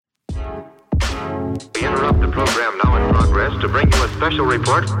We interrupt the program now in progress to bring you a special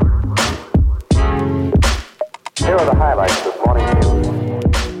report. Here are the highlights this morning's news.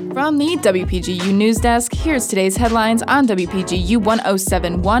 From the WPGU News Desk, here's today's headlines on WPGU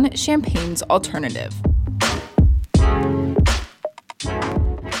 1071, Champaign's Alternative.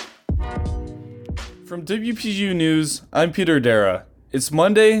 From WPGU News, I'm Peter Dara. It's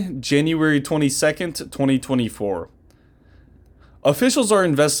Monday, January 22nd, 2024. Officials are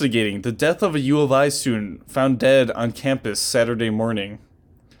investigating the death of a U of I student found dead on campus Saturday morning.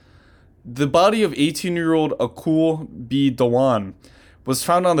 The body of 18-year-old Akul B. Dawan was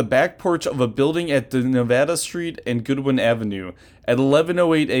found on the back porch of a building at the Nevada Street and Goodwin Avenue at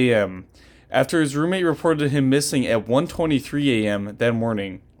 11:08 a.m. after his roommate reported him missing at 1:23 a.m. that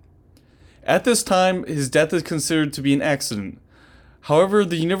morning. At this time, his death is considered to be an accident. However,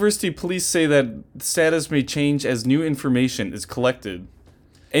 the university police say that the status may change as new information is collected.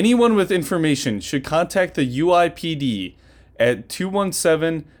 Anyone with information should contact the UIPD at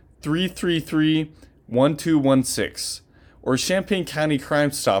 217-333-1216 or Champaign County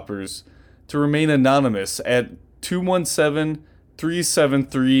Crime Stoppers to remain anonymous at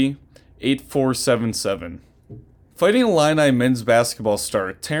 217-373-8477. Fighting Illini men's basketball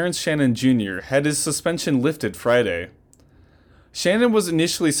star Terrence Shannon Jr. had his suspension lifted Friday. Shannon was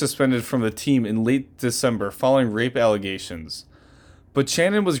initially suspended from the team in late December following rape allegations, but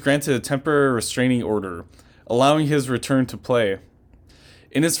Shannon was granted a temporary restraining order, allowing his return to play.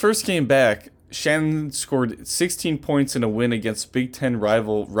 In his first game back, Shannon scored 16 points in a win against Big Ten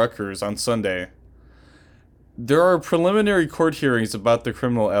rival Rutgers on Sunday. There are preliminary court hearings about the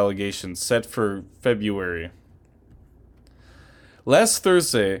criminal allegations set for February. Last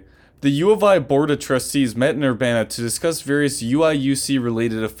Thursday, the U of I Board of Trustees met in Urbana to discuss various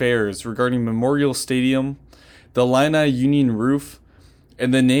UIUC-related affairs regarding Memorial Stadium, the Illini Union roof,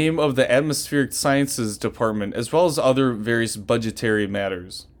 and the name of the Atmospheric Sciences Department, as well as other various budgetary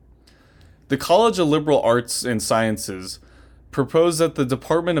matters. The College of Liberal Arts and Sciences proposed that the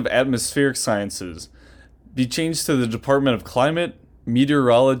Department of Atmospheric Sciences be changed to the Department of Climate,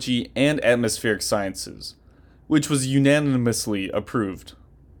 Meteorology, and Atmospheric Sciences, which was unanimously approved.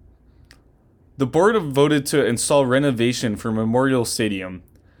 The board voted to install renovation for Memorial Stadium,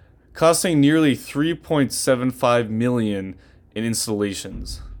 costing nearly $3.75 million in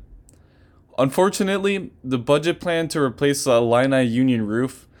installations. Unfortunately, the budget plan to replace the Illini Union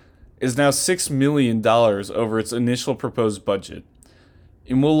roof is now $6 million over its initial proposed budget,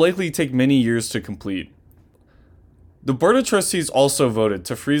 and will likely take many years to complete. The Board of Trustees also voted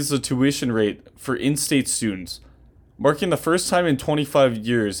to freeze the tuition rate for in-state students, marking the first time in 25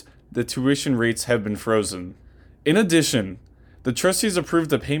 years the tuition rates have been frozen. In addition, the trustees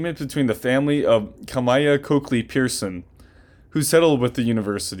approved a payment between the family of Kamaya Coakley Pearson, who settled with the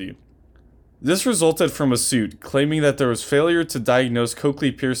university. This resulted from a suit claiming that there was failure to diagnose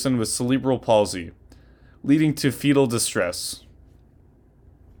Coakley Pearson with cerebral palsy, leading to fetal distress.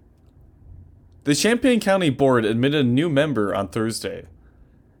 The Champaign County Board admitted a new member on Thursday.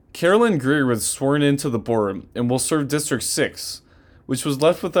 Carolyn Greer was sworn into the board and will serve District 6, which was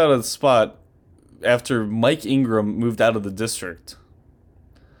left without a spot after Mike Ingram moved out of the district.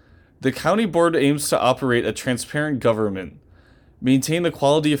 The county board aims to operate a transparent government, maintain the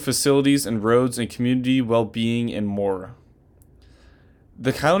quality of facilities and roads and community well-being, and more.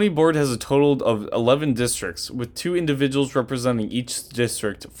 The county board has a total of 11 districts, with 2 individuals representing each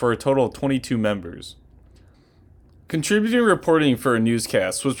district for a total of 22 members. Contributing reporting for a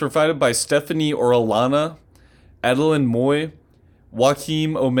newscast was provided by Stephanie Orellana, Adeline Moy,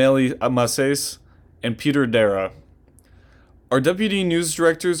 Joaquim O'Malley Maces, and Peter Dara. Our deputy news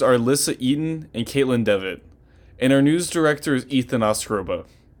directors are Alyssa Eaton and Caitlin Devitt, and our news director is Ethan Ostroba.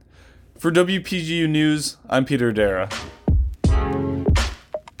 For WPGU News, I'm Peter Dara.